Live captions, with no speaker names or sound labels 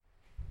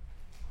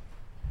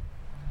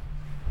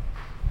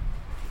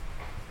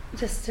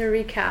just to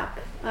recap,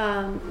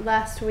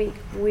 last week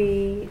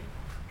we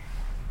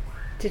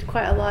did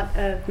quite a lot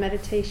of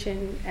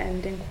meditation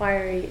and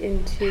inquiry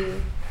into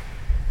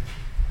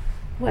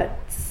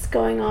what's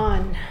going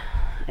on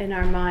in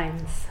our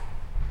minds.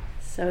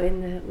 So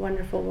in the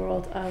wonderful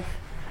world of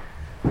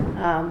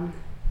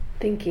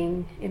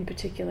thinking in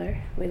particular,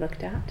 we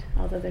looked at,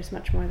 although there's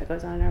much more that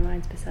goes on in our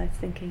minds besides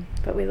thinking,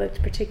 but we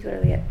looked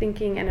particularly at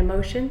thinking and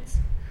emotions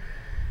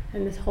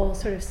and this whole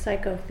sort of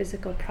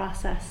psychophysical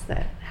process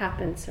that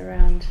happens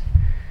around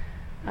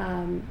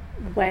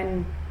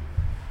when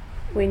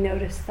we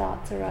notice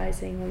thoughts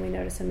arising, when we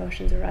notice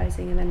emotions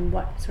arising, and then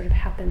what sort of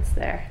happens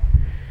there.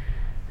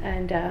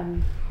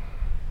 And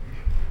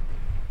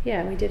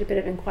we did a bit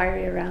of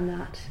inquiry around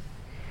that.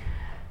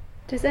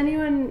 Does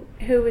anyone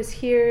who was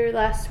here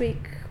last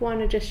week want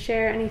to just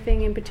share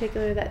anything in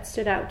particular that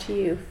stood out to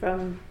you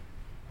from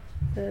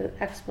the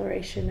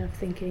exploration of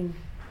thinking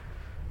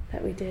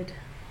that we did?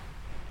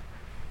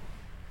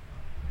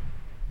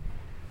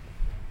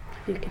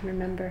 If you can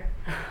remember.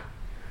 I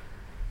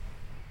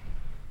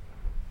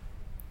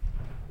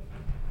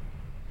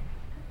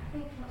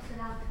think what stood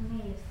out to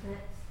me is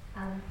that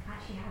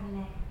actually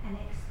having an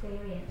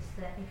experience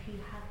that if you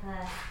have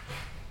a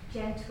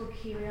gentle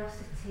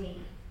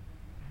curiosity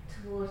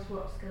towards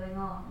what's going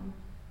on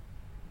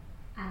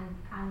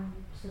and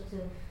sort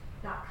of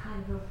that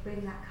kind of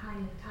bring that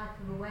kind of type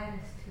of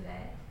awareness to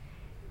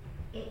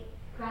it, it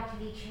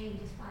gradually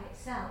changes by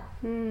itself.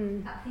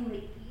 That thing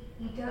that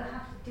you don't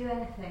have to do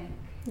anything.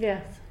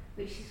 Yes.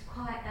 Which is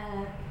quite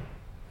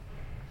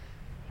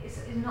it's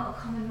not a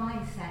common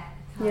mindset.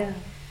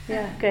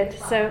 Yeah, good.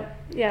 So,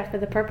 for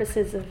the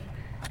purposes of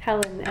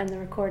Helen and the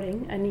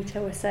recording,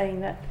 Anita was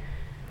saying that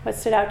what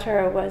stood out to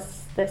her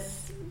was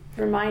this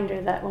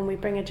reminder that when we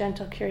bring a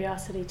gentle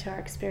curiosity to our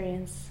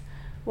experience,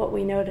 what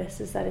we notice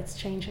is that it's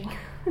changing.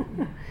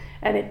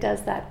 And it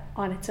does that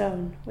on its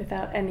own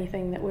without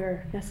anything that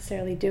we're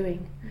necessarily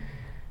doing.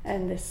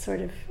 And this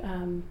sort of,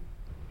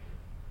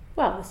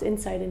 this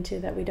insight into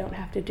that we don't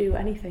have to do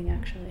anything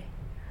actually.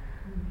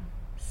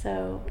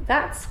 So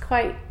that's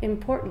quite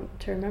important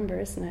to remember,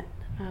 isn't it?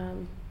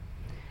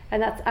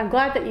 And I'm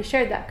glad that you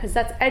shared that, because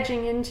that's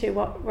edging into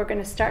what we're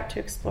going to start to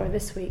explore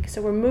this week. So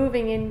we're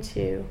moving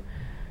into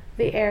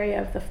the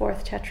area of the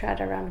fourth tetrad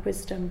around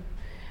wisdom,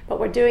 but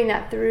we're doing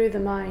that through the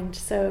mind.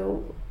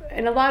 So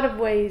in a lot of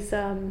ways,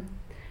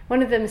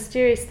 one of the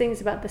mysterious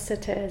things about the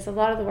sutta is a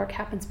lot of the work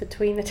happens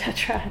between the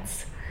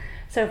tetrads.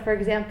 So for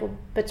example,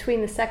 between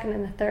the second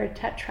and the third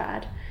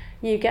tetrad,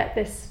 you get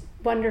this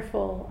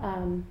wonderful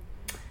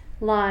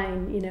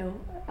line,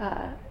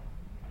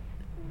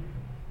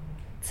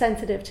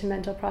 sensitive to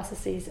mental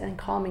processes and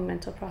calming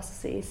mental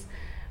processes,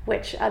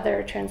 which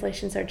other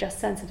translations are just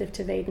sensitive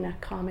to Vedana,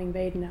 calming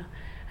Vedana.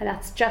 And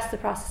that's just the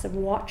process of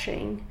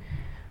watching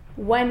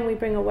when we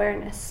bring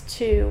awareness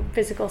to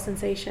physical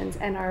sensations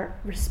and our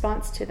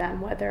response to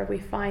them, whether we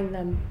find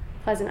them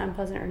pleasant,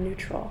 unpleasant, or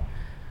neutral.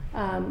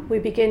 We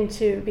begin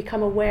to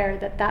become aware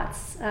that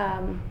that's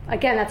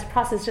a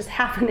process just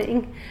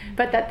happening,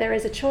 but that there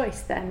is a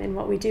choice then in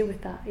what we do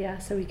with that. Yeah,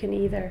 so we can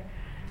either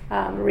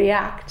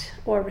react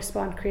or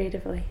respond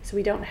creatively. So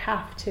we don't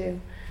have to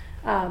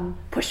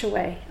push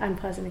away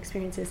unpleasant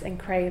experiences and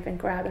crave and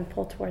grab and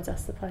pull towards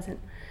us the pleasant.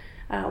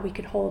 We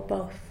can hold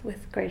both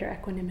with greater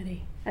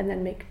equanimity and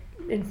then make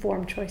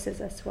informed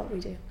choices as to what we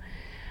do.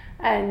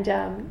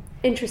 And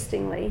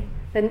interestingly,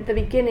 the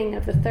beginning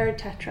of the third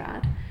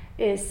tetrad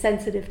is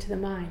sensitive to the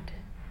mind.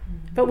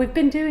 But we've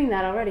been doing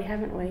that already,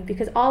 haven't we?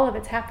 Because all of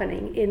it's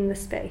happening in the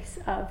space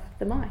of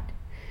the mind.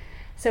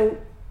 So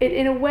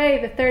in a way,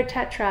 the third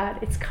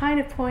tetrad, it's kind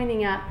of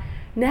pointing at,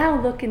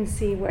 now look and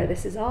see where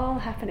this is all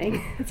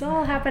happening. It's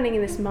all happening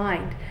in this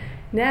mind.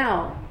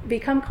 Now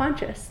become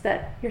conscious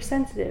that you're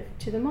sensitive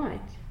to the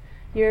mind.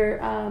 We're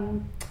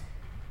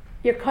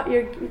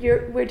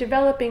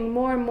developing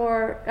more and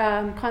more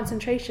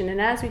concentration,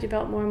 and as we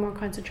develop more and more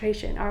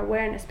concentration, our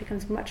awareness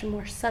becomes much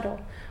more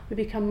subtle. We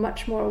become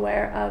much more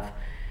aware of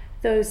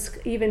those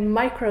even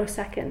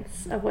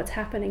microseconds of what's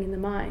happening in the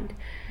mind.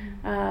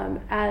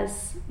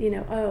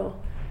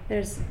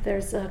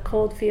 There's a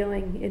cold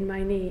feeling in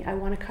my knee, I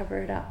want to cover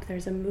it up.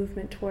 There's a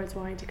movement towards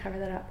wanting to cover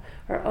that up.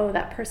 Or,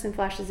 that person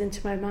flashes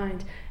into my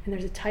mind and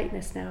there's a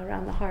tightness now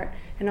around the heart,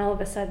 and all of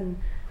a sudden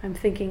I'm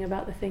thinking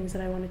about the things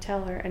that I want to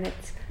tell her, and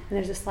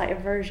there's a slight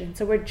aversion.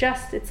 So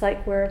it's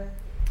like we're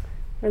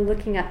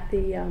looking at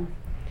the,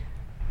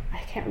 I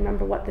can't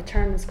remember what the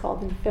term is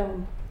called in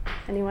film.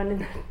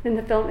 Anyone in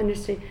the film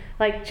industry,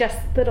 like just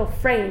little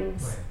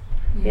frames.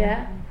 Right.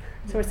 Yeah?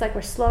 So it's like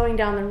we're slowing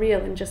down the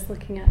reel and just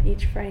looking at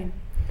each frame.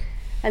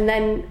 And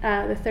then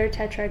the third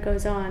tetrad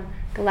goes on,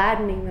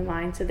 gladdening the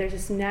mind. So there's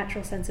this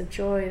natural sense of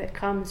joy that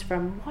comes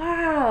from,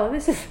 wow,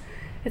 this is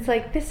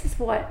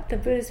what the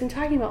Buddha's been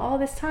talking about all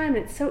this time.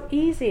 And it's so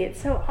easy,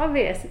 it's so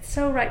obvious, it's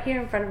so right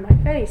here in front of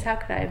my face. How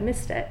could I have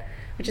missed it?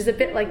 Which is a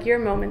bit like your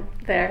moment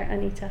there,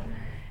 Anita.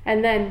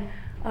 And then,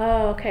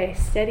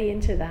 steady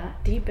into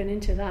that, deepen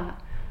into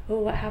that. Oh,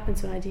 what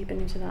happens when I deepen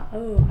into that?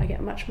 Oh, I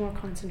get much more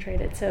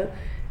concentrated. So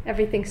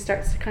everything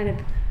starts to kind of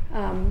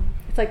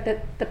It's like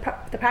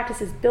the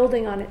practice is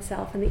building on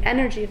itself, and the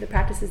energy of the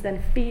practice is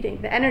then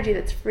feeding. The energy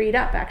that's freed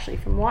up actually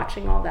from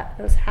watching all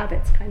those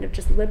habits kind of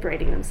just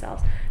liberating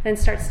themselves, then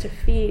starts to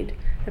feed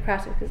the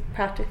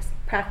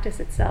practice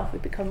itself. We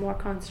become more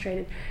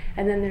concentrated,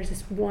 and then there's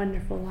this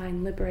wonderful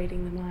line,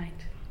 liberating the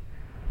mind.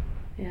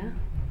 Yeah?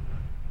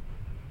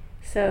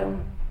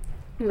 So,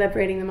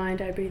 liberating the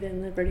mind, I breathe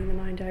in, liberating the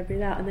mind, I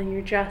breathe out, and then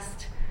you're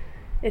just,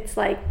 it's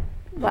like,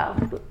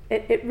 well,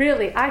 it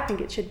really, I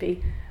think it should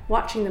be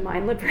watching the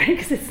mind liberate,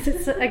 because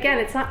it's again,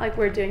 it's not like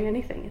we're doing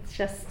anything, it's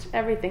just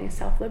everything is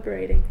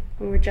self-liberating,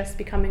 and we're just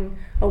becoming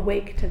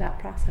awake to that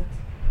process.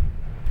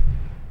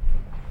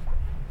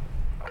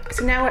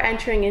 So now we're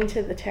entering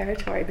into the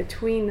territory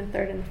between the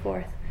third and the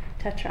fourth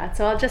tetrad.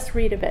 So I'll just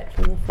read a bit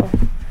from the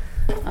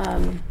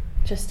fourth,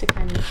 just to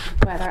kind of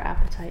whet our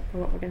appetite for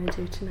what we're going to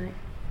do tonight.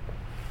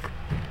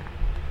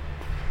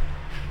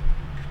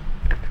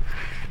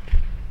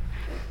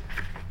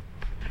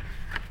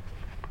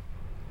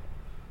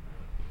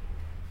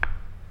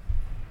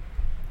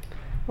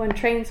 One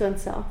trains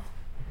oneself.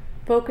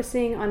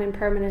 Focusing on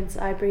impermanence,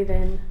 I breathe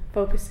in.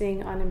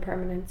 Focusing on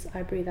impermanence,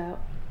 I breathe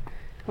out.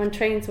 One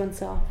trains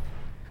oneself.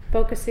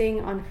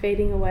 Focusing on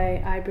fading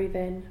away, I breathe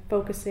in.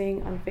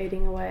 Focusing on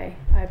fading away,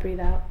 I breathe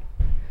out.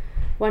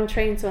 One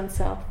trains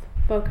oneself.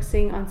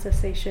 Focusing on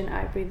cessation,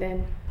 I breathe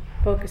in.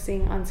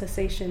 Focusing on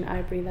cessation,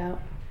 I breathe out.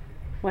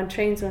 One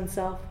trains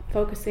oneself.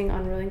 Focusing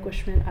on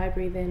relinquishment, I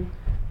breathe in.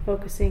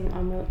 Focusing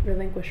on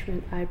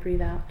relinquishment, I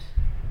breathe out.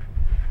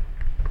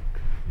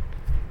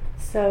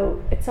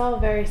 So it's all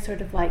very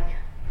sort of like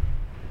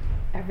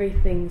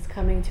everything's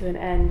coming to an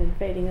end and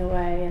fading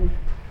away, and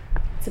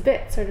it's a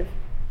bit sort of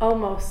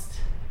almost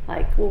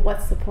like, well,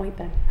 what's the point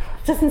then?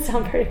 It doesn't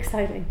sound very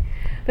exciting.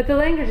 But the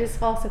language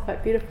is also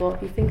quite beautiful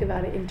if you think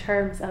about it in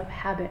terms of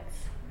habits.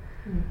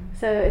 Mm-hmm.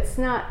 So it's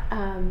not,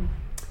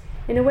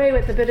 in a way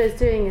what the Buddha is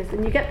doing is,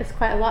 and you get this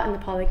quite a lot in the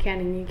Pali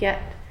Canon, you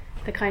get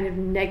the kind of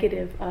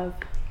negative of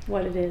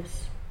what it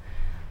is.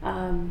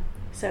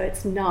 So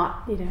it's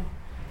not,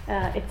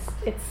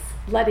 it's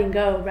letting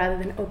go rather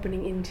than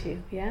opening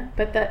into, yeah?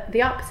 But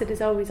the opposite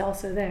is always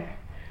also there.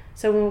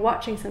 So when we're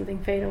watching something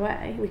fade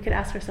away, we could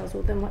ask ourselves,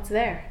 well, then what's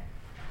there?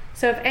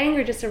 So if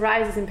anger just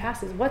arises and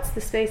passes, what's the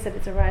space that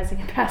it's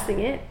arising and passing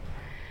in?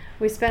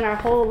 We spend our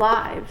whole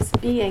lives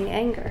being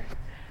anger,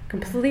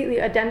 completely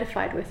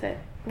identified with it.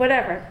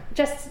 Whatever,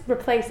 just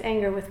replace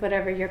anger with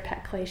whatever your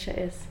pet klesha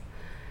is.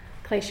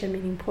 Klesha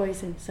meaning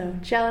poison. So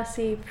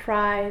jealousy,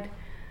 pride,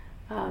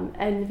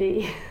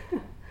 envy,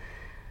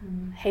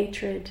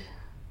 hatred,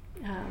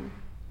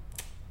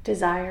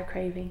 desire,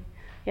 craving.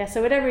 Yeah,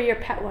 so whatever your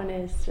pet one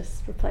is,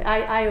 just replace.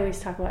 I always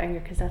talk about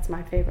anger because that's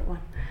my favorite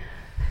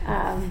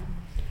one.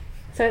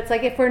 So it's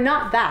like if we're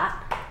not that,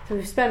 so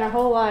we've spent our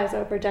whole lives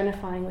over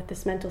identifying with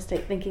this mental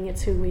state, thinking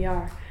it's who we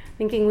are,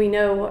 thinking we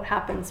know what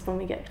happens when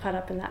we get caught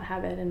up in that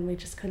habit, and we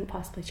just couldn't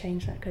possibly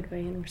change that, could we?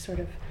 And we're sort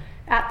of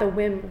at the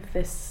whim of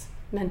this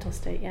mental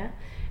state, yeah?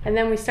 And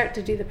then we start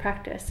to do the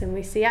practice, and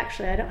we see,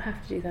 actually, I don't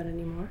have to do that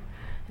anymore.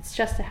 It's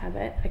just a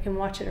habit. I can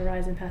watch it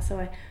arise and pass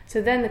away.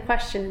 So then the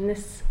question in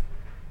this,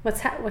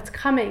 what's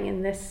coming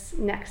in this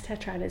next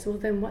tetrad is, well,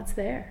 then what's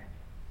there?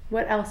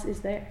 What else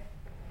is there?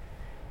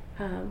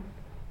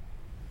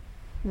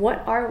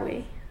 What are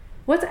we?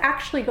 What's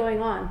actually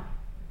going on?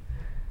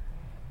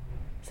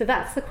 So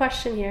that's the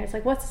question here. It's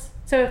like,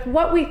 so if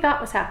what we thought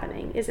was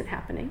happening isn't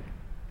happening,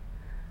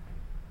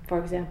 for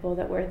example,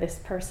 that we're this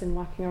person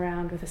walking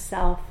around with a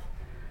self,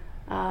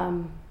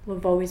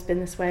 we've always been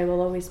this way,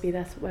 we'll always be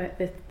this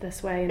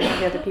way, and all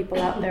the other people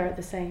out there are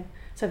the same.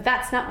 So if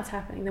that's not what's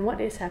happening, then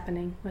what is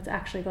happening? What's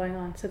actually going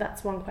on? So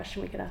that's one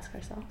question we could ask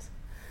ourselves.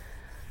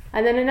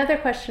 And then another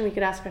question we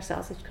could ask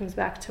ourselves, which comes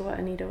back to what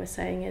Anita was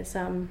saying, is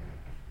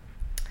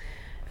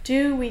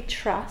do we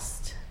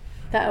trust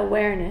that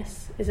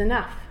awareness is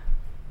enough?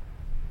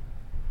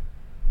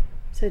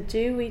 So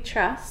do we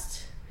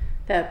trust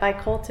that by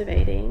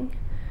cultivating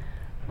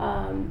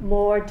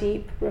more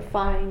deep,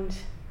 refined,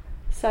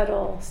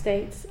 subtle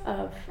states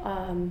of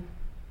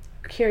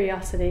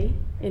curiosity,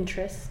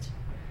 interest,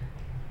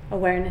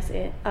 awareness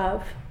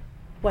of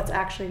what's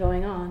actually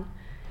going on,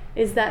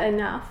 is that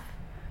enough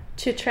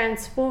to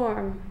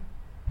transform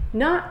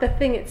not the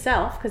thing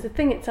itself, because the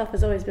thing itself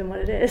has always been what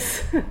it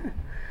is,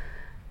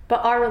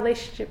 but our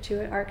relationship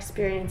to it, our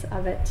experience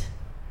of it,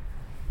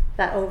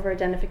 that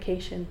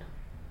over-identification,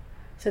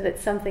 so that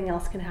something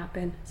else can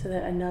happen, so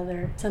that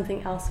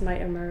something else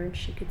might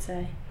emerge, you could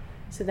say,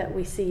 so that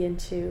we see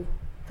into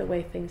the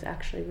way things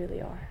actually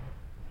really are.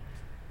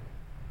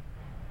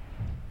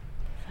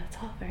 So it's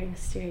all very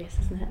mysterious,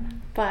 isn't it?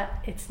 But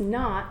it's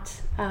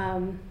not,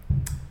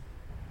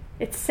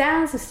 it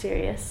sounds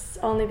mysterious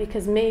only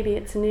because maybe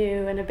it's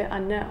new and a bit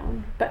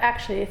unknown, but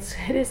actually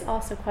it is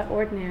also quite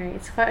ordinary.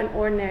 It's quite an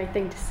ordinary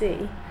thing to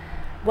see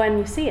when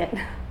you see it,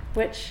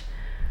 which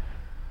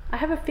I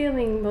have a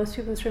feeling most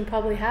people in this room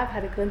probably have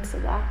had a glimpse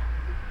of that.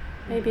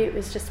 Maybe it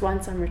was just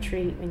once on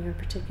retreat when you were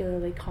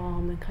particularly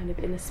calm and kind of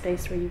in a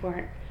space where you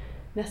weren't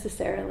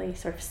necessarily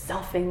sort of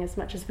selfing as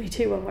much as we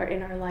do when we're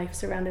in our life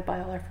surrounded by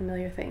all our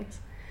familiar things.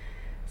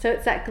 So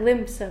it's that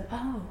glimpse of,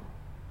 oh,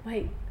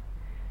 wait.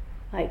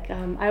 Like, I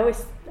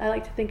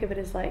like to think of it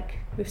as like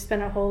we've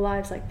spent our whole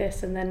lives like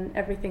this, and then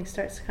everything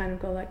starts to kind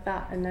of go like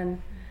that, and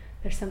then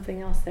there's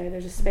something else there.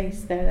 There's a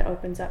space there that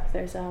opens up.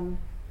 There's a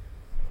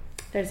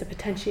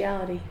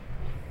potentiality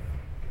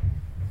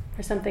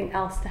for something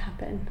else to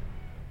happen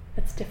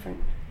that's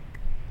different,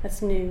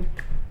 that's new.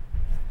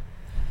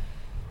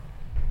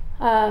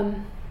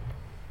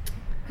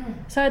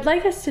 So I'd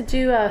like us to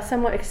do a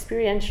somewhat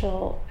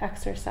experiential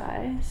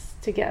exercise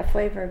to get a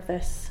flavor of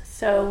this.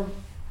 So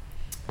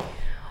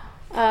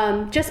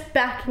just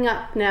backing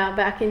up now,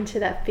 back into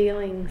that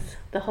feelings,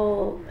 the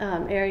whole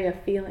area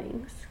of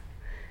feelings.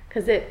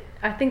 Because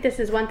I think this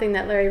is one thing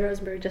that Larry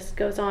Rosenberg just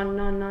goes on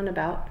and on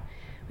about,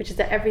 which is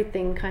that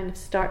everything kind of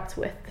starts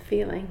with the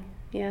feeling.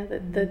 Yeah,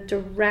 the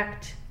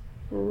direct,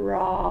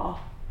 raw,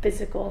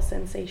 physical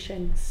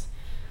sensations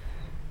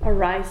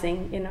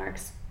arising in our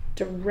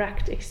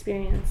direct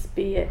experience,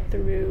 be it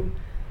through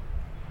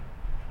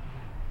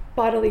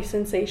bodily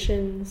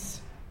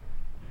sensations,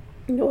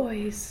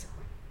 noise,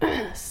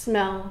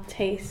 smell,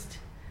 taste,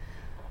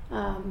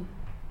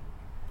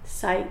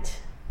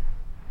 sight,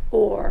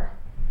 or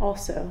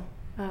also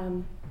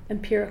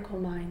empirical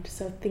mind,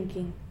 so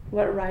thinking,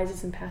 what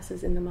arises and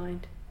passes in the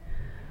mind.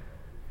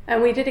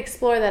 And we did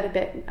explore that a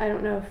bit. I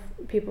don't know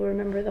if people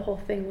remember the whole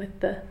thing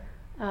with the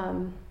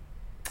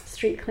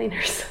street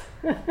cleaners.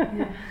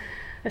 Yeah.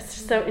 It's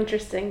just so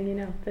interesting,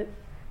 that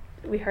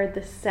we heard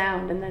this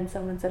sound and then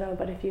someone said, oh,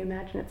 but if you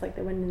imagine it's like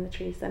the wind in the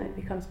trees, then it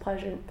becomes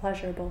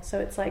pleasurable. So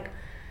it's like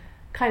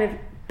kind of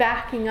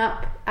backing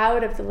up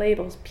out of the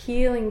labels,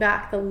 peeling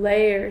back the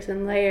layers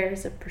and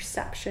layers of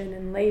perception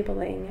and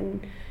labeling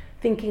and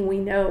thinking we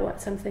know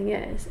what something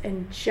is,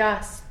 and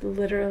just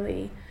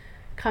literally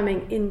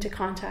coming into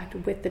contact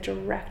with the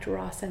direct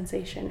raw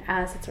sensation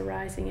as it's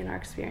arising in our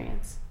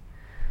experience.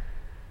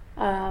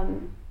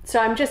 So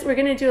we're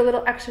going to do a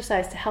little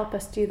exercise to help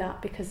us do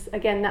that, because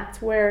again,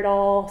 that's where it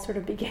all sort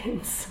of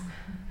begins.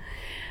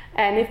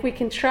 And if we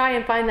can try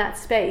and find that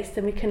space,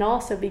 then we can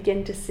also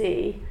begin to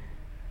see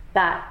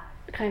that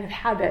kind of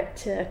habit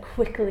to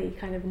quickly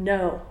kind of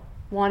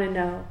want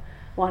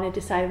to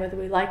decide whether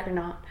we like or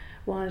not,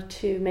 want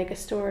to make a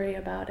story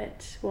about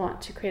it, want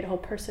to create a whole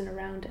person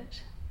around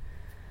it.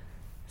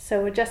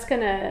 So we're just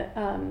going to,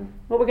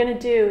 what we're going to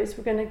do is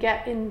we're going to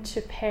get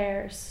into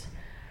pairs.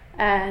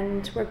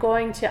 And I'm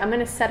going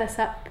to set us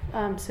up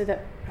so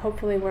that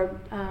hopefully we're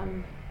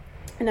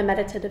in a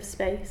meditative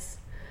space.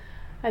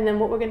 And then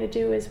what we're going to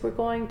do is we're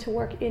going to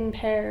work in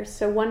pairs.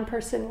 So one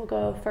person will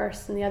go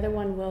first and the other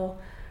one will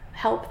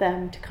help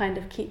them to kind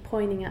of keep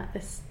pointing at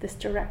this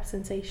direct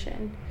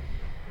sensation.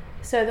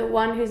 So the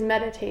one who's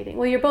meditating,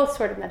 well, you're both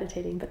sort of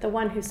meditating, but the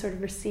one who's sort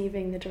of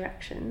receiving the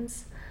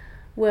directions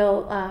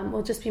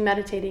will just be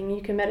meditating.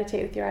 You can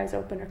meditate with your eyes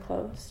open or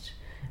closed.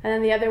 And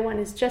then the other one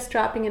is just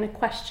dropping in a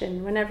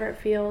question whenever it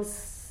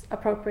feels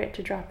appropriate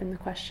to drop in the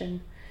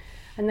question.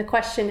 And the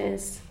question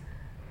is,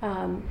 it's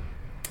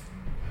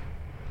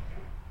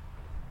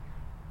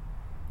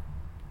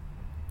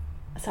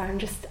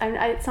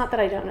not that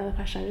I don't know the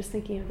question, I'm just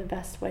thinking of the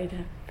best way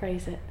to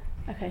phrase it.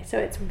 Okay, so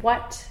it's,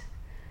 what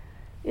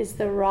is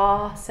the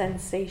raw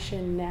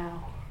sensation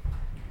now?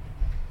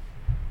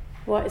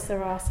 What is the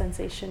raw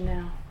sensation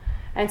now?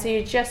 And so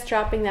you're just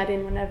dropping that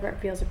in whenever it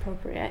feels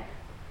appropriate.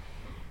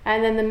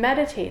 And then the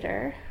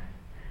meditator,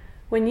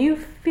 when you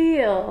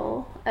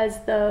feel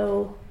as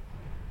though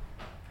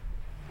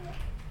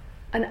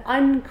an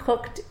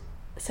uncooked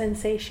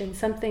sensation,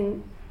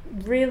 something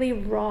really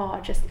raw,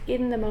 just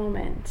in the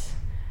moment,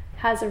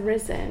 has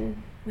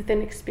arisen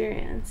within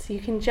experience, you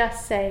can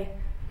just say,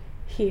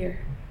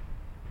 here.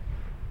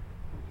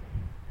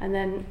 And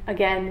then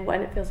again, when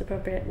it feels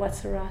appropriate,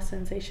 what's the raw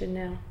sensation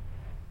now?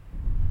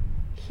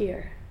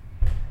 Here.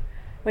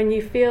 When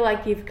you feel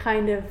like you've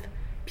kind of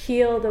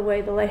peeled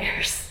away the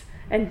layers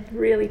and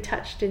really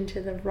touched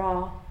into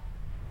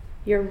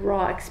your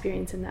raw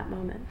experience in that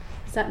moment.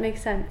 Does that make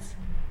sense?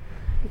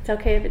 It's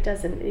okay if it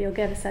doesn't. You'll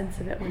get a sense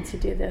of it once you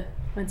do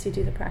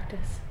the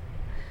practice.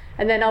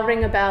 And then I'll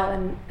ring a bell,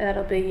 and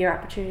that'll be your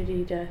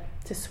opportunity to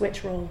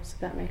switch roles, if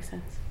that makes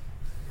sense.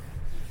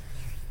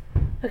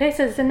 Okay,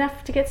 so it's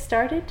enough to get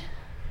started.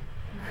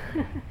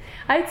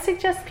 I'd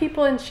suggest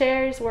people in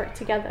chairs work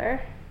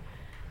together.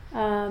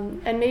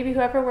 And maybe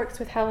whoever works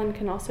with Helen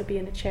can also be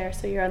in a chair,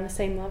 so you're on the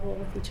same level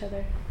with each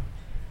other.